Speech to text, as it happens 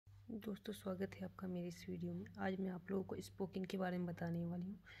दोस्तों, स्वागत है आपका मेरे इस वीडियो में। आज मैं आप लोगों को स्पोकन के बारे में बताने वाली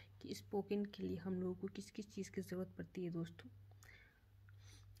हूँ कि स्पोकन के लिए हम लोगों को किस किस चीज़ की ज़रूरत पड़ती है। दोस्तों,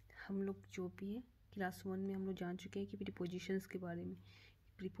 हम लोग जो भी है क्लास 1 में हम लोग जान चुके हैं कि प्रीपोजिशंस के बारे में।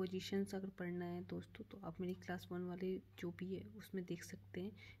 प्रीपोजिशंस अगर पढ़ना है दोस्तों तो आप मेरी क्लास 1 वाले जो भी है उसमें देख सकते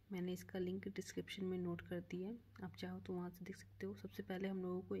हैं। मैंने इसका लिंक डिस्क्रिप्शन में नोट कर दिया है, आप चाहो तो वहाँ से देख सकते हो। सबसे पहले हम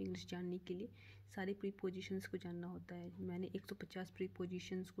लोगों को इंग्लिश जानने के लिए सारी प्रीपोजिशंस को जानना होता है। मैंने 150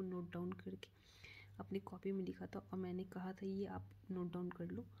 प्रीपोजिशंस को नोट डाउन करके अपनी कॉपी में लिखा था और मैंने कहा था ये आप नोट डाउन कर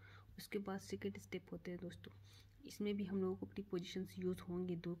लो। उसके बाद सेकेंड स्टेप होते हैं दोस्तों, इसमें भी हम लोगों को प्रीपोजिशंस यूज़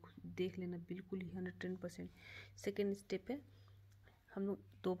होंगे, देख लेना बिल्कुल ही 110%। सेकेंड स्टेप है, हम लोग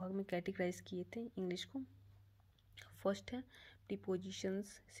 2 भाग में कैटेगराइज किए थे इंग्लिश को। फर्स्ट है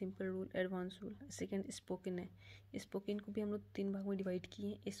prepositions, simple rule, advance rule. Second spoken है। स्पोकन को भी हम लोग 3 भाग में डिवाइड किए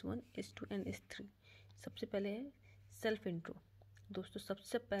हैं, S1, S2 एंड S3। सबसे पहले है सेल्फ इंट्रो। दोस्तों,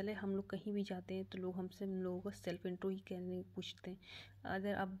 सबसे पहले हम लोग कहीं भी जाते हैं तो लोग हमसे हम लोगों का सेल्फ इंट्रो ही कहने पूछते हैं।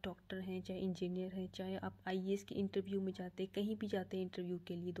 अगर आप डॉक्टर हैं, चाहे इंजीनियर हैं, चाहे आप IAS के इंटरव्यू में जाते हैं, कहीं भी जाते हैं इंटरव्यू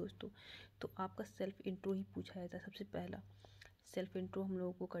के लिए दोस्तों, तो आपका सेल्फ इंट्रो ही पूछा जाता है। सबसे पहला सेल्फ इंट्रो हम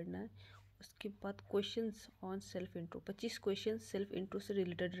लोगों को करना है। उसके बाद questions on self intro, 25 question self intro से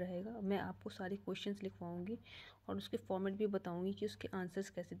रिलेटेड रहेगा। मैं आपको सारे क्वेश्चंस लिखवाऊंगी और उसके फॉर्मेट भी बताऊंगी कि उसके आंसर्स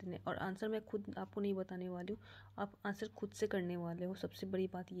कैसे देने। और आंसर मैं खुद आपको नहीं बताने वाली हूँ, आप आंसर खुद से करने वाले हो। सबसे बड़ी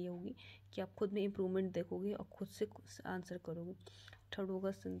बात ये होगी कि आप खुद में इम्प्रूवमेंट देखोगे और खुद से आंसर करोगे। थर्ड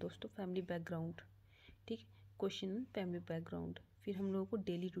होगा दोस्तों फैमिली बैकग्राउंड, ठीक, क्वेश्चन फैमिली बैकग्राउंड। फिर हम लोगों को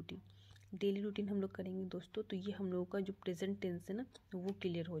डेली रूटीन हम लोग करेंगे दोस्तों, तो ये हम लोगों का जो प्रेजेंट टेंस है ना वो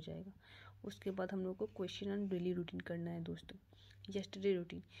क्लियर हो जाएगा। उसके बाद हम लोग को क्वेश्चन ऑन डेली रूटीन करना है दोस्तों। यस्टरडे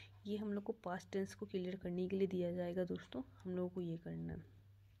रूटीन, ये हम लोग को पास्ट टेंस को क्लियर करने के लिए दिया जाएगा दोस्तों, हम लोगों को ये करना है।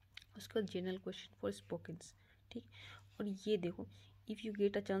 उसके बाद जनरल क्वेश्चन फॉर स्पोकन्स, ठीक। और ये देखो, if you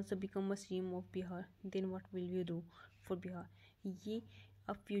get a chance to become a CM of Bihar then what will you do for Bihar. ये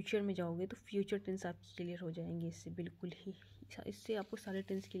आप फ्यूचर में जाओगे तो फ्यूचर टेंस आपकी क्लियर हो जाएंगे इससे, बिल्कुल ही इससे आपको सारे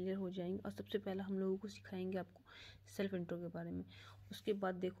टेंस क्लियर हो जाएंगे। और सबसे पहला हम लोगों को सिखाएंगे आपको सेल्फ इंट्रो के बारे में। उसके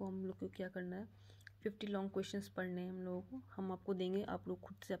बाद देखो हम लोग को क्या करना है, 50 लॉन्ग क्वेश्चंस पढ़ने हैं हम लोगों को, हम आपको देंगे, आप लोग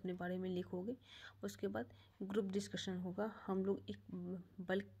खुद से अपने बारे में लिखोगे। उसके बाद ग्रुप डिस्कशन होगा। हम लोग एक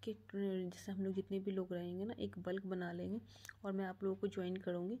बल्क के, जैसे हम लोग जितने भी लोग रहेंगे ना, एक बल्क बना लेंगे और मैं आप लोगों को ज्वाइन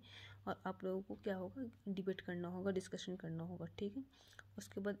करूँगी और आप लोगों को क्या होगा, डिबेट करना होगा, डिस्कशन करना होगा, ठीक है।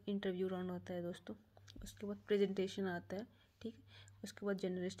 उसके बाद इंटरव्यू राउंड होता है दोस्तों। उसके बाद प्रेजेंटेशन आता है, ठीक है। उसके बाद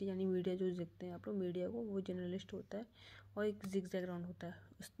जर्नलिस्ट यानी मीडिया जो देखते हैं आप लोग मीडिया को, वो जर्नलिस्ट होता है। और एक जिगजैग राउंड होता है।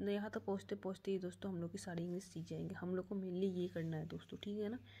 उसने यहाँ तक पहुँचते पहुँचते ही दोस्तों हम लोग की सारी इंग्लिश सीख जाएंगे। हम लोग को मेनली ये करना है दोस्तों, ठीक है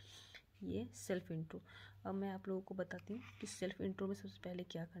ना। ये सेल्फ इंट्रो। अब मैं आप लोगों को बताती हूँ कि सेल्फ इंट्रो में सबसे पहले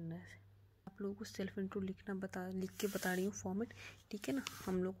क्या करना है। आप लोगों को सेल्फ इंट्रो लिख के बता रही हूँ फॉर्मेट, ठीक है ना।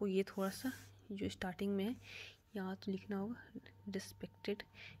 हम लोग को ये थोड़ा सा जो स्टार्टिंग में है यहाँ तो लिखना होगा, रिस्पेक्टेड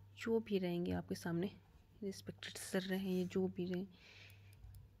जो भी रहेंगे आपके सामने, रिस्पेक्टेड सर रहे, ये जो भी रहे,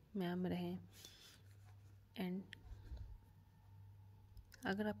 मैम रहे। एंड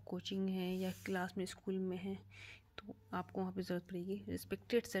अगर आप कोचिंग है या क्लास में स्कूल में हैं तो आपको वहाँ पे ज़रूरत पड़ेगी,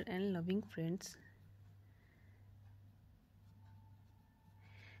 respected sir and loving friends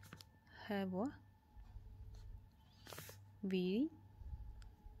have a very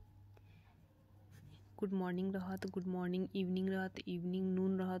good morning रहा तो गुड मॉर्निंग, इवनिंग रहा तो इवनिंग,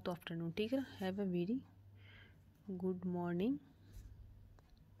 नून रहा तो आफ्टरनून, ठीक है। Have a very good morning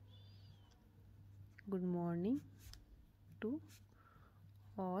to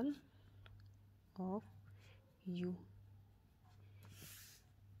all of you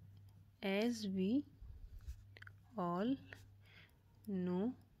as we all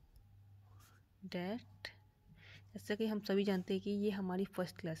know that, जैसा कि हम सभी जानते हैं कि ये हमारी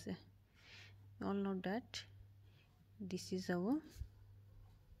फर्स्ट क्लास है। All know that this is our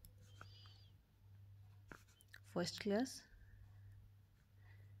first class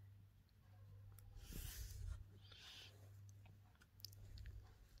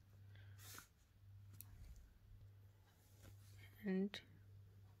and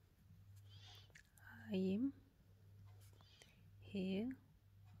I am here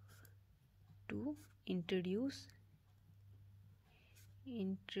to introduce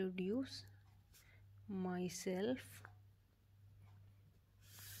myself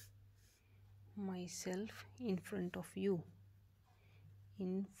in front of you,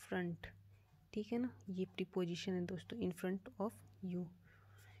 in front, ठीक है ना। ये प्रीपोजिशन है दोस्तों, in front of you,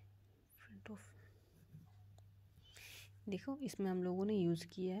 front of. देखो इसमें हम लोगों ने यूज़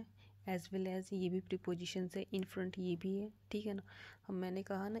किया है एज वेल एज, ये भी प्रीपोजिशन है, इन फ्रंट ये भी है, ठीक है ना। मैंने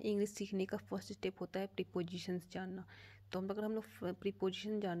कहा ना इंग्लिश सीखने का फर्स्ट स्टेप होता है प्रीपोजिशंस जानना। तो अगर हम लोग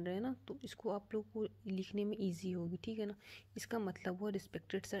प्रीपोजिशन जान रहे हैं ना, तो इसको आप लोग को लिखने में इजी होगी, ठीक है ना। इसका मतलब हुआ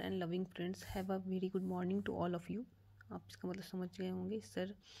respected sir and loving friends, have a very good morning to all of you. आप इसका मतलब समझ गए होंगे,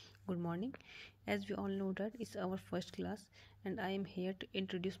 sir good morning. As we all know that it's our first class and I am here to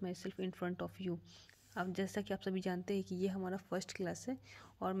introduce my self in front of you. अब जैसा कि आप सभी जानते हैं कि ये हमारा फर्स्ट क्लास है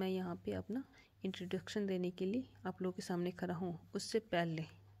और मैं यहाँ पे अपना इंट्रोडक्शन देने के लिए आप लोगों के सामने खड़ा हूँ। उससे पहले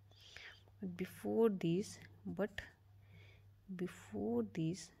before this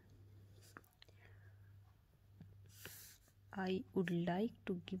I would like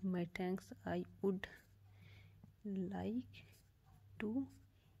to give my thanks. I would like to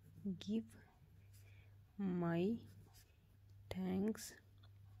give my thanks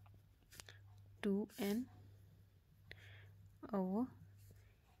to our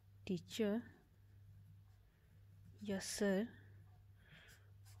teacher, yes sir,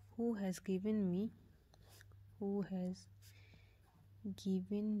 who has given me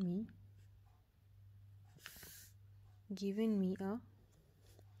a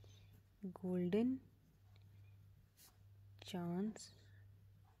golden chance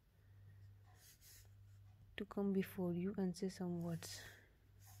to come before you and say some words.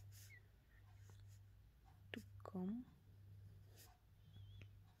 To come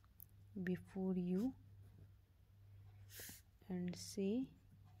before you and say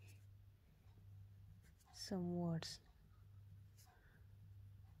some words.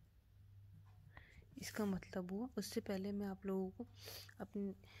 इसका मतलब हुआ, उससे पहले मैं आप लोगों को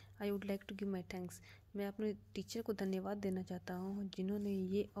अपने I would like to give my thanks, मैं अपने टीचर को धन्यवाद देना चाहता हूँ जिन्होंने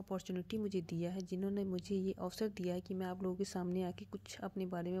ये अपॉर्चुनिटी मुझे दिया है, जिन्होंने मुझे ये अवसर दिया है कि मैं आप लोगों के सामने आके कुछ अपने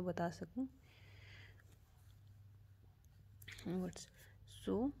बारे में बता सकूँ। Words,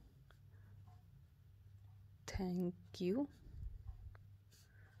 so thank you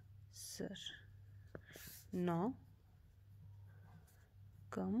sir. Now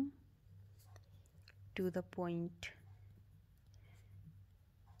come to the point.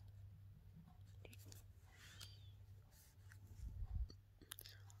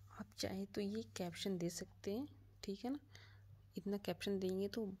 आप चाहे तो ये कैप्शन दे सकते हैं, ठीक है ना। इतना कैप्शन देंगे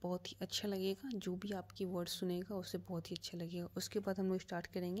तो बहुत ही अच्छा लगेगा, जो भी आपकी वर्ड सुनेगा उसे बहुत ही अच्छा लगेगा। उसके बाद हम लोग स्टार्ट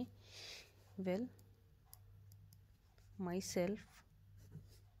करेंगे। वेल, माई सेल्फ,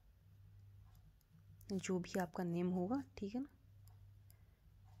 जो भी आपका नेम होगा, ठीक है ना,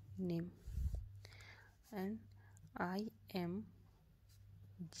 name, and I am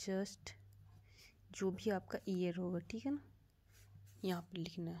just, जो भी आपका ईयर होगा, ठीक है ना, यहाँ पे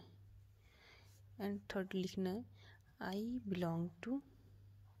लिखना है। एंड थर्ड लिखना है आई बिलोंग टू,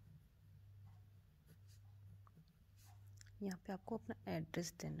 यहाँ पे आपको अपना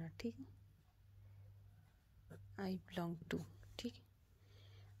एड्रेस देना है, ठीक है, आई बिलोंग टू, ठीक है।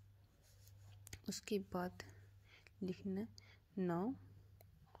 उसके बाद लिखना है नाउ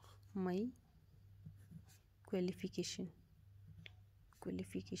माई क्वालिफिकेशन,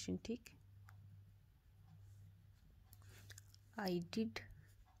 ठीक। आई डिड,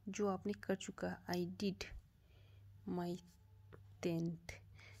 जो आपने कर चुका है, आई डिड माई 10th,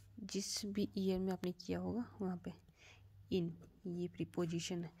 जिस भी ईयर में आपने किया होगा वहाँ पे इन, ये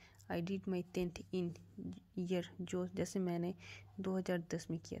प्रीपोजिशन है। I did my 10th in year, जो जैसे मैंने 2010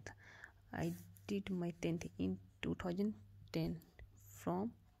 में किया था। I did my 10th in 2010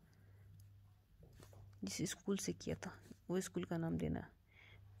 from, जिस स्कूल से किया था वो स्कूल का नाम देना है,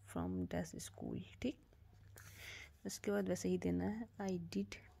 फ्रॉम डैश स्कूल, ठीक। उसके बाद वैसे ही देना है I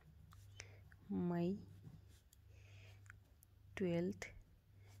did my 12th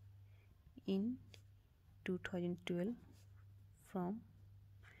in 2012 from,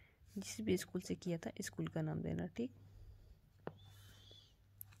 जिस भी स्कूल से किया था स्कूल का नाम देना, ठीक।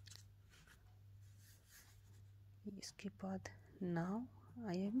 इसके बाद नाउ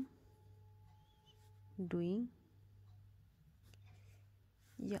आई एम डूइंग,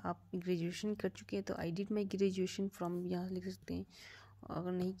 या आप ग्रेजुएशन कर चुके हैं तो I did my graduation from यहाँ लिख सकते हैं।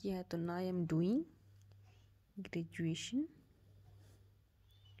 अगर नहीं किया है तो now I am doing graduation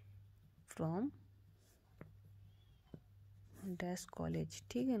from dash college,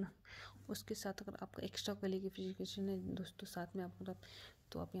 ठीक है ना। उसके साथ अगर आपका एक्स्ट्रा क्वालिफिकेशन है दोस्तों साथ में आप,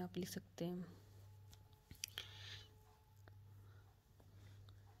 तो आप यहाँ पे लिख सकते हैं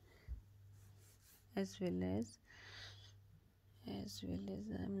as well as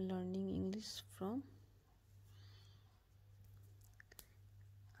I am learning English from,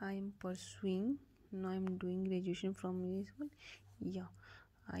 I am pursuing, now I am doing graduation from English school, yeah,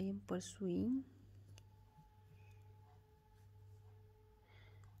 I am pursuing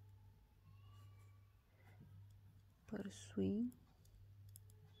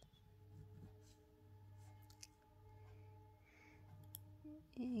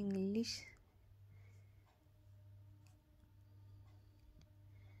English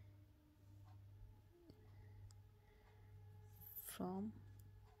from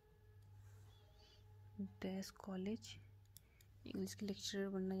dash college, English के लेक्चरर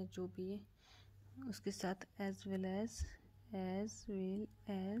बनना या जो भी है, उसके साथ एज वेल एज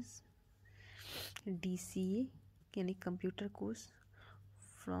DCA यानी computer course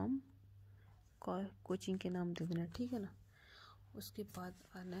from coaching के नाम दे देना, ठीक है ना। उसके बाद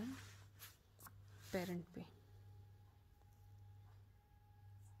आना है पेरेंट पे।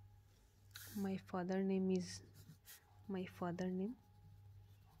 माई फादर नेम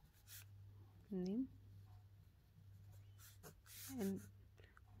एंड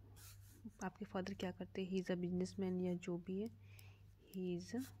आपके फादर क्या करते हैं, ही इज़ अ बिजनेसमैन या जो भी है, he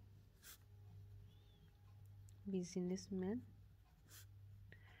is a businessman.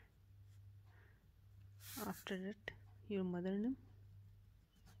 After that your mother name,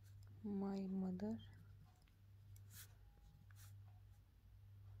 my mother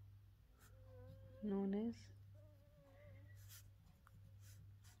known as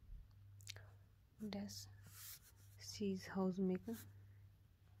dash, she is housemaker।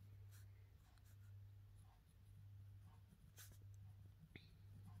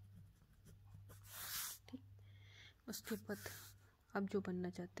 ठीक, उसके बाद आप जो बनना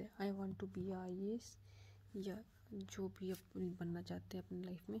चाहते हैं, I want to be IAS या जो भी आप बनना चाहते हैं अपनी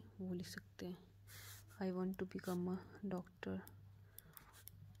लाइफ में वो लिख सकते हैं। I want to become a doctor,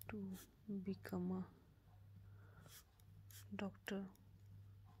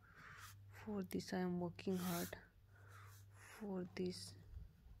 for this I am working hard, for this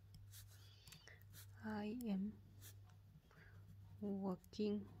I am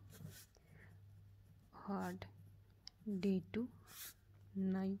working hard day to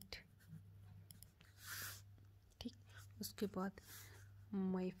night। ठीक, उसके बाद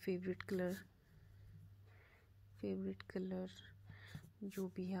माई फेवरेट कलर जो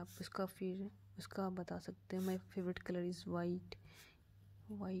भी है आप उसका बता सकते हैं। My favourite colour is white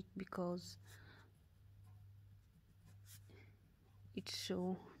because it's show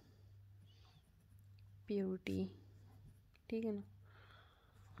purity, ठीक है ना।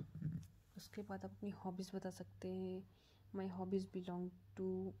 उसके बाद आप अपनी हॉबीज़ बता सकते हैं। माई hobbies belong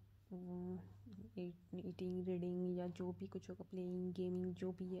to eating, reading या जो भी कुछ होगा, प्लेइंग, गेमिंग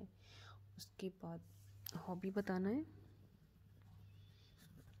जो भी है। उसके बाद हॉबी बताना है।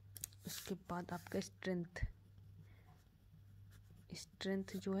 उसके बाद आपका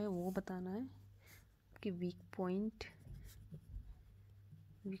स्ट्रेंथ जो है वो बताना है कि वीक पॉइंट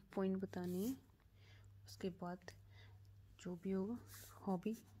बतानी है। उसके बाद जो भी होगा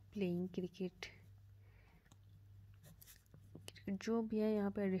हॉबी, प्लेइंग क्रिकेट जो भी है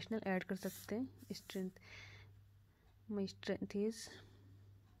यहाँ पे एडिशनल ऐड कर सकते हैं। Strength, my strength is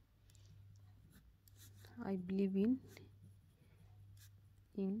I believe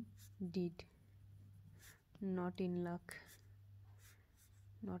in deed, not in luck,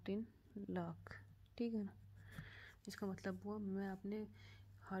 ठीक है ना। इसका मतलब हुआ मैं अपने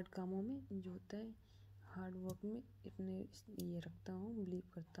हार्ड कामों में जो होता है, हार्ड वर्क में इतने ये रखता हूँ, बिलीव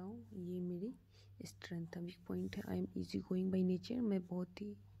करता हूँ, ये मेरी स्ट्रेंथ है। वीक पॉइंट है, I am easy going by nature, मैं बहुत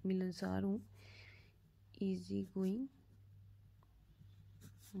ही मिलनसार हूँ, easy going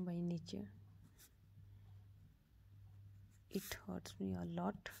by nature. It hurts me a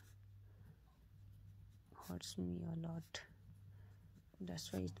lot, that's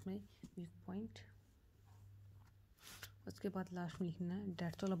why it's my weak point. उसके बाद लास्ट में लिखना है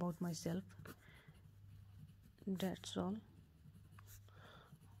that's all about my self, that's all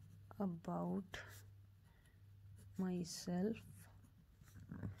about my self,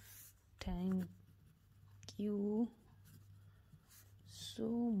 thank you so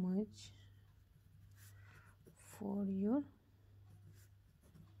much for your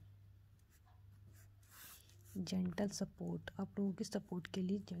gentle support, आप लोगों की support के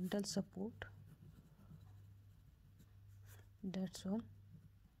लिए gentle support, that's all,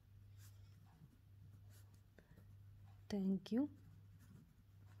 thank you,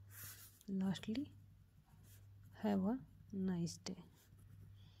 lastly have a nice day.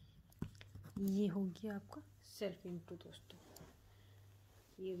 ये हो गया आपका सेल्फ इंट्रो दोस्तों।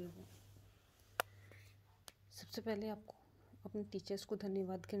 ये देखो, सबसे पहले आपको अपने टीचर्स को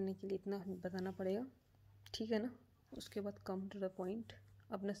धन्यवाद करने के लिए इतना बताना पड़ेगा, ठीक है ना। उसके बाद कम टू द पॉइंट,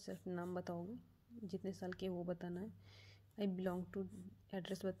 अपना सेल्फ नाम बताओगे, जितने साल के वो बताना है। आई बिलोंग टू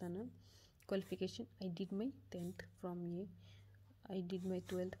एड्रेस बताना है। Qualification, I did my 10th from ये, आई डिड माई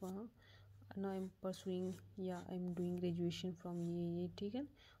 12th वहाँ, नाउ आई एम परसुइंग या I am doing graduation from ये, ठीक है।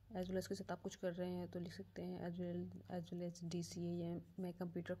 एज वेल इसके साथ आप कुछ कर रहे हैं तो लिख सकते हैं एज वेल एज DCA, या मैं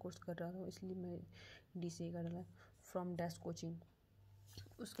कंप्यूटर कोर्स कर रहा था इसलिए मैं DCA का डाला, फ्रॉम डैश कोचिंग।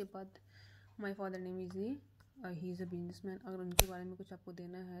 उसके बाद my father name is he is a businessman. अगर उनके बारे में कुछ आपको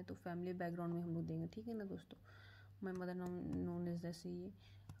देना है तो फैमिली बैकग्राउंड में हम लोग देंगे, ठीक है ना दोस्तों। माई मदर नोन एज जैसे ये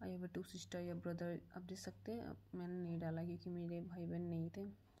आई हैव 2 सिस्टर या ब्रदर आप दे सकते हैं। मैंने नहीं डाला क्योंकि मेरे भाई बहन नहीं थे,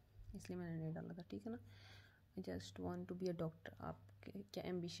 इसलिए मैंने नहीं डाला था, ठीक है ना। I just want to be a doctor. आप क्या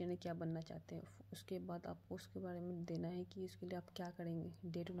एम्बिशन है, क्या बनना चाहते हैं। उसके बाद आपको उसके बारे में देना है कि इसके लिए आप क्या करेंगे,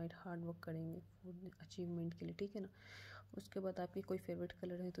 day to night hard work करेंगे फॉर अचीवमेंट के लिए, ठीक है ना। उसके बाद आपकी कोई फेवरेट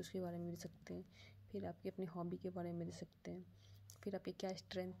कलर है तो उसके बारे में दे सकते हैं। फिर आपकी अपनी हॉबी के बारे में दे सकते हैं। फिर आपकी क्या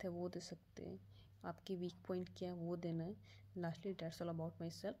स्ट्रेंथ है वो दे सकते हैं। आपकी वीक पॉइंट क्या है वो देना है। Lastly that's all about my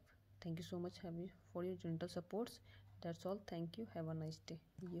self. Thank you so much heavy for your gentle supports. That's all, thank you, have a nice day.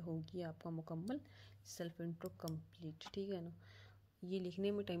 ये होगी आपका मुकम्मल सेल्फ इंट्रो कंप्लीट, ठीक है ना। ये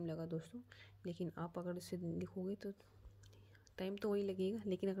लिखने में टाइम लगा दोस्तों, लेकिन आप अगर इसे लिखोगे तो टाइम तो वही लगेगा,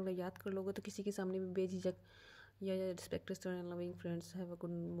 लेकिन अगर याद कर लोगे तो किसी के सामने भी बेझिझक या respected student and loving friends, have a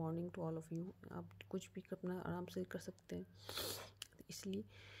good morning to all of you, आप कुछ भी अपना आराम से कर सकते हैं। इसलिए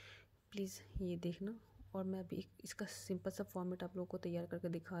प्लीज़ ये देखना। और मैं अभी इसका सिंपल सा फॉर्मेट आप लोगों को तैयार करके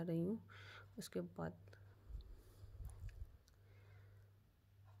दिखा रही हूँ। उसके बाद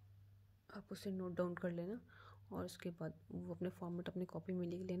आप उसे नोट डाउन कर लेना और उसके बाद वो अपने फॉर्मेट अपनी कॉपी में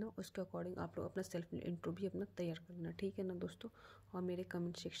लिख लेना। उसके अकॉर्डिंग आप लोग अपना सेल्फ इंट्रो भी अपना तैयार कर लेना, ठीक है ना दोस्तों। और मेरे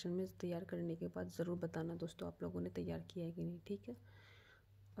कमेंट सेक्शन में तैयार करने के बाद ज़रूर बताना दोस्तों आप लोगों ने तैयार किया है कि नहीं, ठीक है।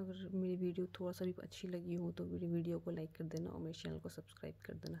 अगर मेरी वीडियो थोड़ा सा भी अच्छी लगी हो तो मेरी वीडियो को लाइक कर देना और मेरे चैनल को सब्सक्राइब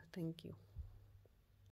कर देना। Thank you.